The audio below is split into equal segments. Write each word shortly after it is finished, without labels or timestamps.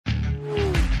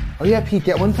Oh yeah, Pete,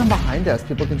 get one from behind us.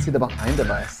 People can see the behind of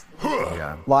us.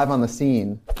 Yeah. Live on the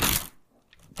scene.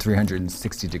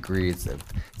 360 degrees of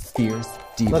fierce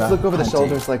diva. Let's look over the hunting.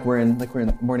 shoulders like we're in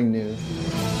morning news.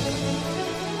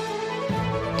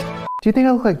 Do you think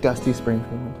I look like Dusty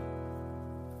Springfield?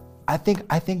 I think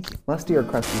Lusty or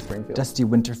Crusty Springfield? Dusty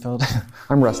Winterfield.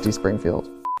 I'm Rusty Springfield.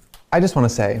 I just want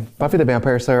to say, Buffy the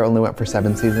Vampire Slayer only went for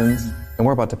 7 seasons, and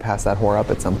we're about to pass that whore up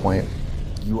at some point.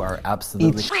 You are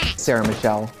absolutely... Sarah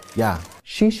Michelle. Yeah.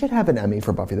 She should have an Emmy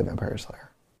for Buffy the Vampire Slayer.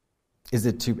 Is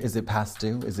it past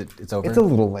due? It's over? It's a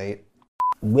little late.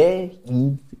 La.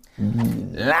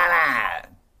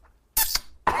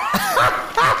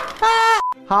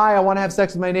 Hi, I want to have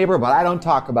sex with my neighbor, but I don't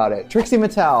talk about it. Trixie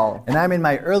Mattel. And I'm in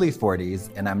my early 40s,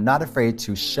 and I'm not afraid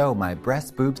to show my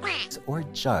breast, boobs, or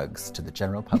jugs to the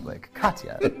general public.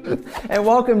 Katya. And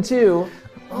welcome to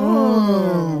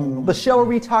the show where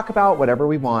we talk about whatever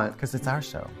we want. Because it's our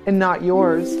show. And not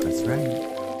yours. That's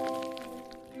right.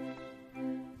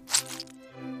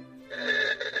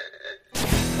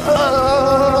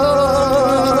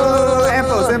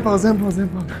 Impos.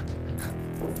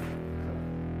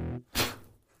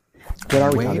 What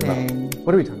are we talking about?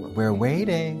 What are we talking about? We're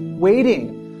waiting.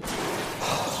 Waiting.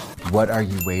 What are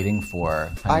you waiting for?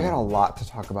 I got a lot to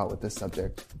talk about with this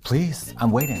subject. Please,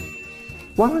 I'm waiting.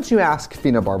 Why don't you ask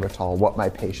phenobarbital what my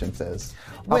patience is?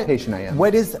 How patient I am.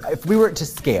 What is, if we were to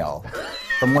scale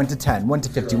from 1 to 10, 1 to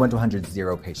 50, 1 to 100,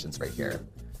 0 patience right here.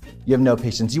 You have no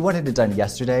patience. You wanted it done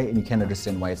yesterday, and you can't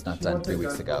understand why it's not done 3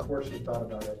 weeks ago. Before she thought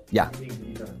about it. Yeah.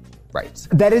 Right.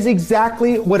 That is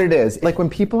exactly what it is. Like when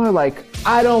people are like,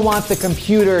 I don't want the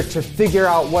computer to figure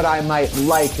out what I might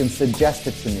like and suggest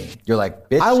it to me. You're like,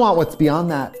 bitch. I want what's beyond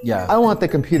that. Yeah. I want the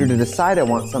computer to decide I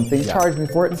want something, charge me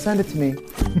for it, and send it to me.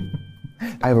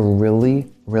 I have a really,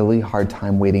 really hard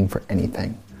time waiting for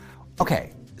anything.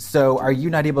 Okay, so are you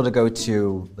not able to go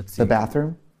to, let's see. The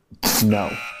bathroom?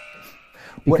 No.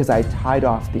 Because I tied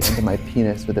off the end of my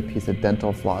penis with a piece of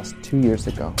dental floss 2 years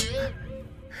ago.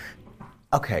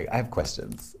 Okay, I have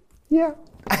questions. Yeah.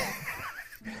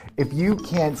 If you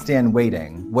can't stand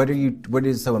waiting, what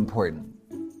is so important?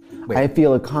 Wait. I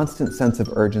feel a constant sense of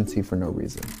urgency for no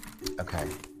reason. Okay.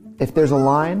 If there's a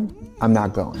line, I'm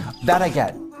not going. That I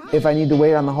get. If I need to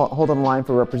wait on the hold on the line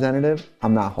for a representative,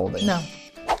 I'm not holding. No.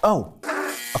 Oh,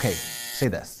 okay, say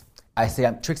this. I say,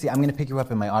 Trixie, I'm gonna pick you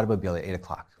up in my automobile at 8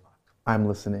 o'clock. I'm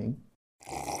listening.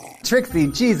 Trixie,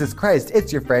 Jesus Christ,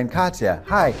 it's your friend Katya.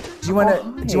 Hi, do you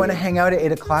wanna hang out at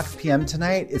 8 o'clock p.m.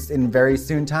 tonight? It's in very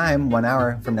soon time, 1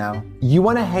 hour from now. You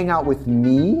want to hang out with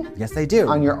me? Yes, I do.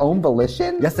 On your own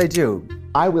volition? Yes, I do.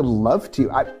 I would love to.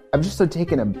 I'm just so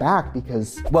taken aback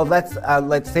because... Well, let's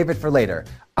save it for later.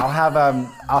 I'll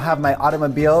have my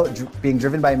automobile being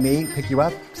driven by me pick you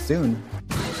up soon.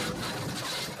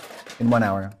 In 1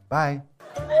 hour. Bye.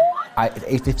 At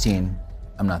 8:15,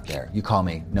 I'm not there. You call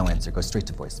me, no answer, go straight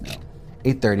to voicemail.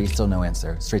 8:30, still no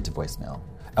answer, straight to voicemail.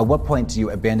 At what point do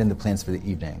you abandon the plans for the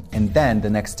evening? And then the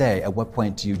next day, at what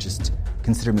point do you just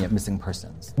consider me a missing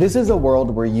persons? This is a world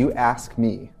where you ask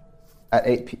me at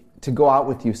 8 p.m. to go out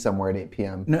with you somewhere at 8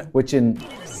 p.m., No. which in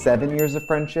 7 years of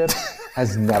friendship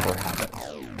has never happened.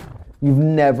 You've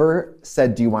never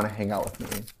said, do you want to hang out with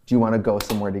me? Do you want to go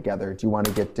somewhere together? Do you want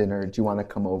to get dinner? Do you want to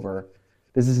come over?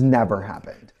 This has never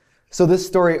happened. So this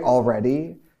story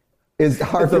already is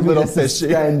hard for me to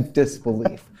suspend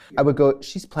disbelief. I would go,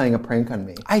 she's playing a prank on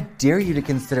me. I dare you to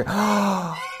consider...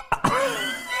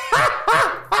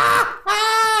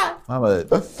 Mama,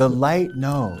 the light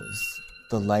knows.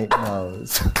 The light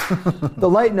knows. The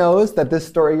light knows that this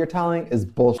story you're telling is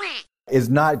bullshit. Is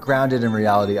not grounded in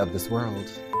reality of this world.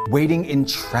 Waiting in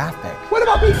traffic. What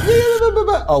about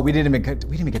the... Oh, we didn't even get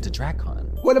to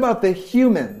DragCon. What about the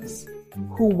humans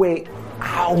who wait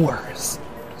hours?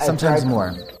 at Sometimes DragCon?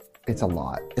 more. It's a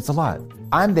lot. It's a lot.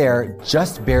 I'm there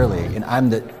just barely, and I'm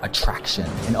the attraction,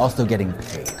 and also getting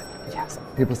paid. Yes.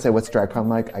 People say, what's DragCon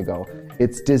like? I go,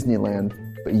 it's Disneyland,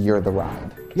 but you're the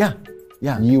ride. Yeah,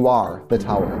 yeah. You are the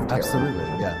Tower of Terror. Absolutely,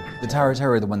 yeah. The Tower of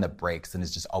Terror, the one that breaks and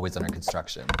is just always under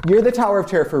construction. You're the Tower of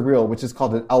Terror for real, which is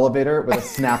called an elevator with a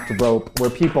snapped rope where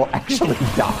people actually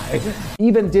die.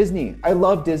 Even Disney. I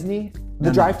love Disney.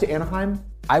 The drive to Anaheim.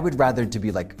 I would rather to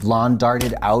be like lawn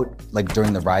darted out like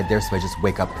during the ride there, so I just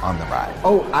wake up on the ride.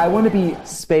 Oh, I want to be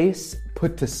space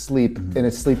put to sleep in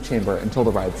a sleep chamber until the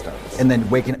ride starts. And then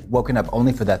woken up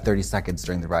only for that 30 seconds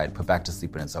during the ride, put back to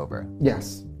sleep when it's over.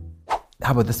 Yes.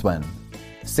 How about this one?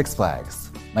 Six Flags.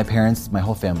 My parents, my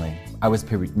whole family. I was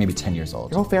maybe 10 years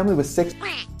old. Your whole family was 6.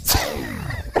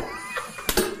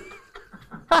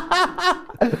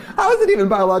 How is it even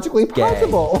biologically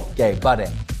possible? Gay,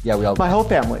 budding. Yeah, we all. My whole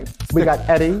family. We got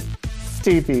Eddie,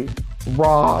 Stevie,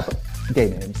 Rob. Gay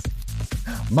names.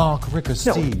 Mark, Rick, or No,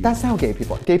 Steve. that's how gay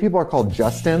people are. Gay people are called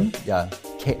Justin. Yeah.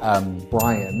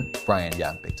 Brian. Brian,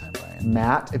 yeah, big time Brian.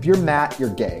 Matt. If you're Matt,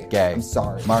 you're gay. Gay. I'm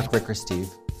sorry. Mark, Rick, or Steve.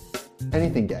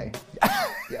 Anything gay.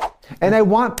 Yeah. And I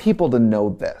want people to know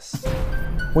this.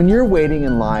 When you're waiting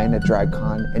in line at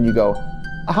DragCon and you go,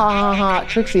 ha ha ha,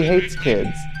 Trixie hates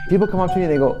kids. People come up to me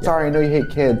and they go, sorry, I know you hate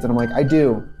kids. And I'm like, I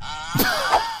do.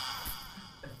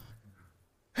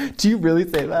 Do you really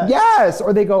say that? Yes!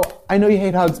 Or they go, I know you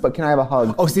hate hugs, but can I have a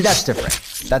hug? Oh, see, that's different.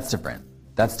 That's different.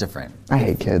 That's different. I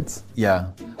hate kids. Yeah.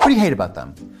 What do you hate about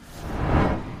them?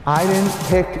 I didn't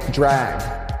pick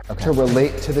drag to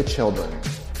relate to the children.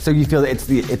 So you feel that it's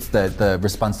the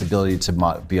responsibility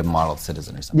to be a model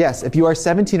citizen or something? Yes, if you are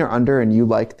 17 or under and you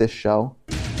like this show,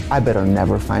 I better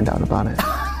never find out about it.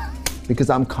 Because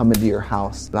I'm coming to your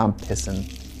house and I'm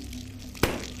pissing.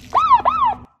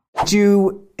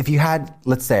 If you had,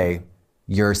 let's say,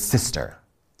 your sister,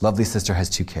 lovely sister has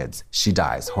 2 kids, she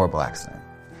dies, horrible accident.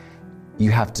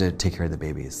 You have to take care of the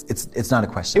babies. It's not a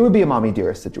question. It would be a mommy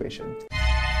dearest situation.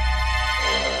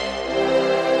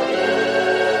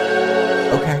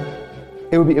 Okay.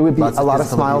 It would be a lot of physical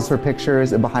smiles for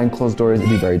pictures, and behind closed doors,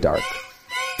 it'd be very dark.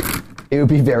 It would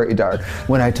be very dark.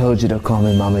 When I told you to call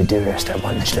me mommy dearest, I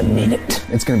wanted you to mean it.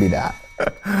 It's gonna be that.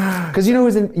 Because you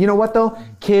know what though?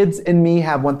 Kids and me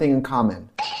have one thing in common.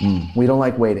 We don't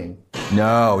like waiting.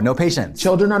 No patience.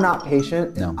 Children are not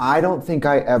patient. No. And I don't think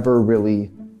I ever really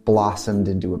blossomed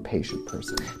into a patient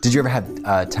person. Did you ever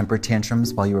have temper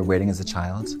tantrums while you were waiting as a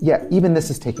child? Yeah, even this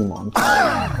is taking long.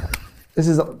 This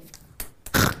is...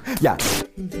 Yeah.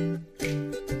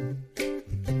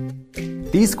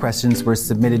 These questions were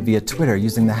submitted via Twitter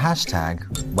using the hashtag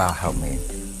 #WowHelpMe.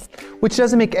 Which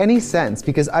doesn't make any sense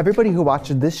because everybody who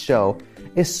watches this show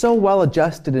is so well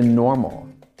adjusted and normal.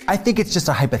 I think it's just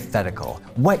a hypothetical.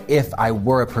 What if I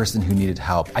were a person who needed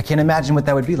help? I can't imagine what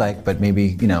that would be like, but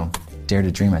maybe, dare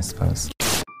to dream, I suppose.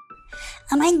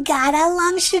 Oh my god, how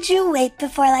long should you wait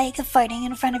before farting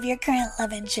in front of your current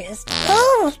love interest?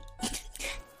 Oh!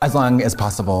 As long as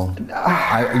possible.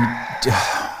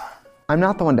 I'm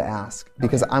not the one to ask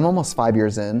because I'm almost 5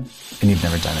 years in. And you've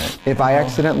never done it. If I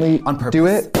accidentally On purpose. do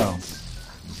it, Oh.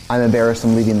 I'm embarrassed.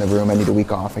 I'm leaving the room. I need a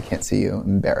week off. I can't see you. I'm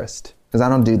embarrassed because I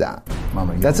don't do that.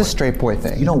 Mama, That's a straight boy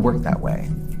thing. You don't work that way.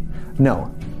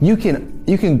 No, you can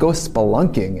go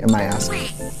spelunking in my ass,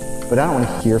 but I don't want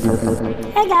to hear from you.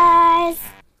 Hey guys!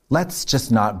 Let's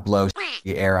just not blow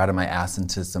the air out of my ass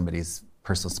into somebody's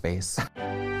personal space.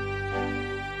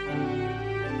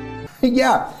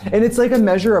 Yeah, and it's like a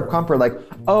measure of comfort. Like,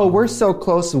 oh, we're so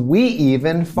close, we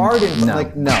even farted. No.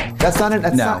 Like, no, that's not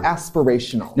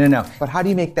aspirational. No. But how do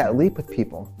you make that leap with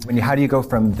people? How do you go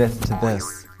from this to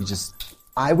this?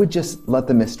 I would just let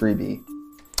the mystery be.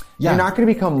 Yeah. You're not going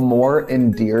to become more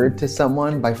endeared to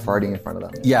someone by farting in front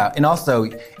of them. Yeah, and also,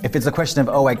 if it's a question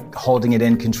of, holding it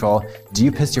in control, do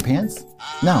you piss your pants?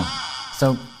 No.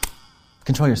 So,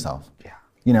 control yourself.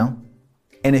 Yeah.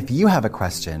 And if you have a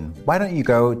question, why don't you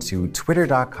go to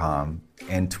twitter.com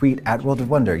and tweet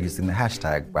 @WorldOfWonder using the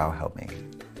hashtag #WowHelpMe.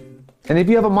 And if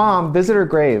you have a mom, visit her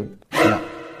grave. Yeah.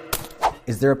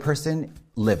 Is there a person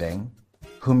living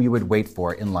whom you would wait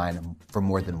for in line for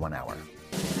more than 1 hour?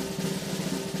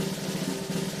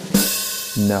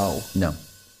 No. No.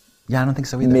 Yeah, I don't think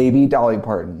so either. Maybe Dolly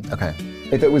Parton. Okay.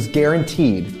 If it was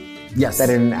guaranteed Yes. that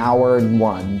in an hour and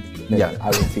one, then Yeah. I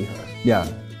would see her. Yeah.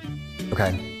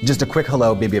 Okay. Just a quick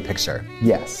hello, maybe a picture.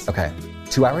 Yes. Okay.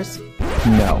 2 hours?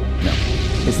 No. No.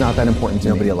 It's not that important to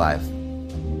Nobody me. alive.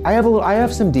 I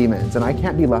have some demons, and I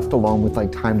can't be left alone with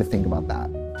time to think about that.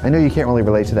 I know you can't really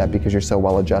relate to that because you're so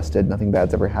well adjusted, nothing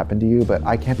bad's ever happened to you, but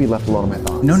I can't be left alone in my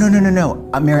thoughts. No.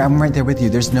 Mary, I'm right there with you.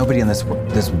 There's nobody on this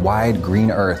wide green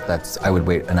earth I would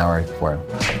wait an hour for.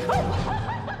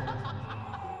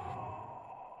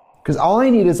 Because all I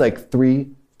need is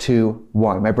 3, 2,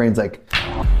 1. My brain's like,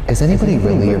 is anybody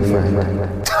really your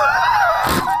friend?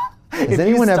 Has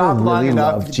anyone ever really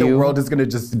loved you? The world is gonna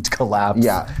just collapse.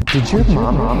 Yeah. Did your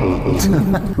mom hate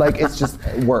you? It's just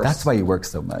worse. That's why you work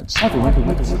so much. Yeah.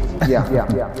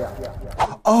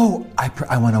 Oh,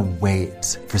 I want to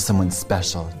wait for someone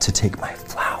special to take my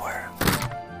flower.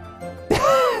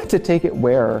 To take it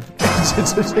where?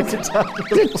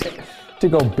 To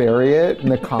go bury it in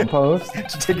the compost?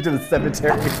 To take it to the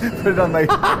cemetery, put it on my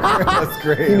grandma's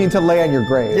grave. You mean to lay on your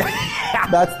grave? Yeah.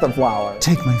 That's the flower.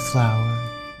 Take my flower.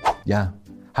 Yeah.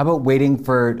 How about waiting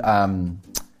for?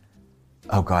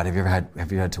 Oh God, have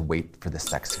you had to wait for the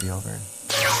sex to be over?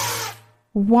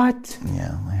 What?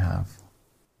 Yeah, I have.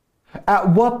 At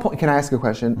what point? Can I ask a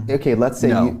question? Okay, let's say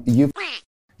No. you.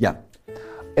 Yeah.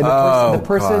 And the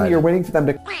person God. you're waiting for them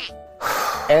to.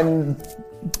 And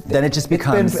then it just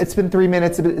becomes... It's been 3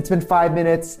 minutes, it's been 5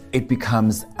 minutes. It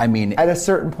becomes, I mean... At a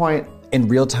certain point... In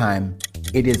real time,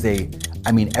 it is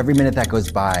every minute that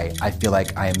goes by, I feel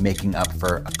like I am making up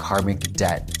for a karmic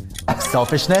debt of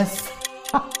selfishness.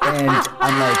 And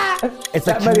I'm like, it's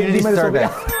like community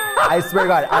service. I swear to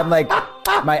God, I'm like,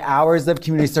 my hours of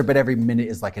community service, but every minute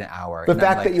is like an hour. The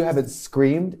fact that you haven't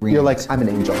screamed, you're like, I'm an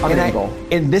angel. I'm an angel.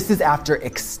 And this is after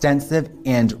extensive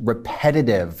and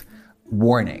repetitive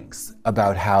warnings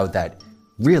about how that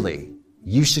really,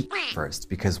 you should first,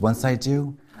 because once I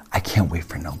do, I can't wait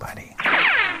for nobody.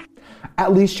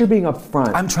 At least you're being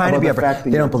upfront. I'm trying to be upfront.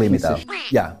 They don't believe me though.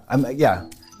 Yeah,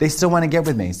 they still want to get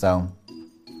with me, so.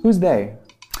 Who's they?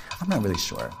 I'm not really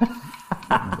sure.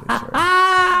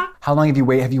 How long have you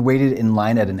waited? Have you waited in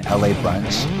line at an LA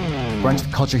brunch? Brunch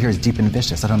culture here is deep and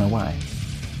vicious. I don't know why.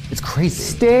 It's crazy.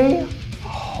 Stay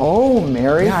home,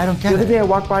 Mary. Yeah, I don't get The it. other day I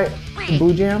walked by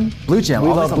Blue Jam. Blue Jam. We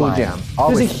always love Blue line. Jam.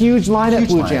 Always. There's a huge line at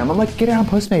Blue Jam. I'm like, get it on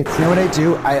Postmates. You know what I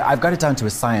do? I've got it down to a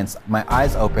science. My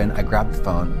eyes open, I grab the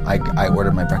phone, I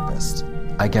order my breakfast.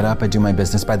 I get up, I do my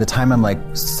business. By the time I'm like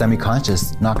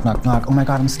semi-conscious, knock, knock, knock. Oh my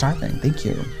God, I'm starving. Thank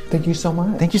you. Thank you so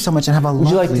much. Thank you so much and have a lovely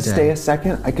day. Would you like to stay a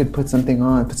second? I could put something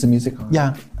on, put some music on.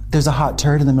 Yeah. There's a hot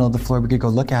turd in the middle of the floor. We could go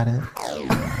look at it.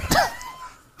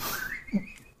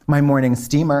 My morning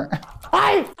steamer.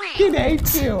 I freaking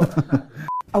hate you.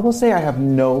 I will say I have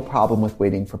no problem with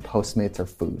waiting for Postmates or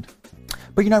food.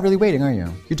 But you're not really waiting, are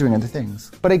you? You're doing other things.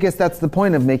 But I guess that's the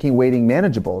point of making waiting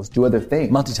manageable, is do other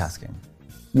things. Multitasking.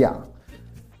 Yeah.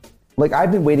 Like,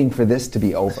 I've been waiting for this to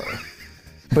be over.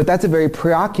 But that's a very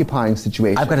preoccupying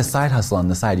situation. I've got a side hustle on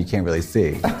the side you can't really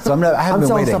see. So I haven't I'm been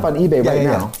selling waiting. stuff on eBay right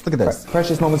now. Look at this.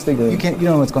 Precious Moments figure. You don't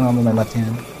know what's going on with my left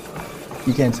hand.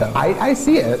 You can't tell. I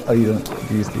see it. Oh, you don't?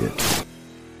 You see it.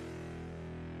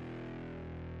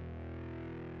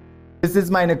 This is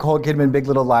my Nicole Kidman Big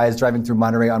Little Lies driving through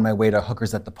Monterey on my way to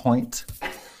Hookers at the Point.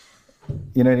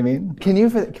 You know what I mean? Can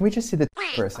we just see the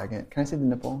for a second? Can I see the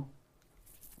nipple?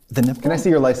 The nipple? Can I see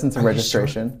your license and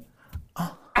registration?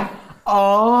 Sure?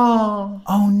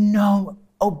 Oh no.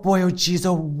 Oh boy, oh geez,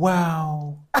 oh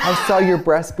wow. I saw your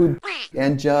breast, boob,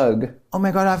 and jug. Oh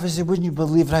my God, officer, wouldn't you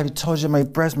believe it? I told you my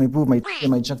breast, my boob, and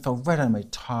my jug fell right on my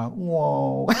top.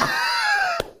 Whoa.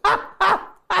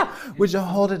 Would you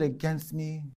hold it against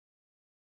me?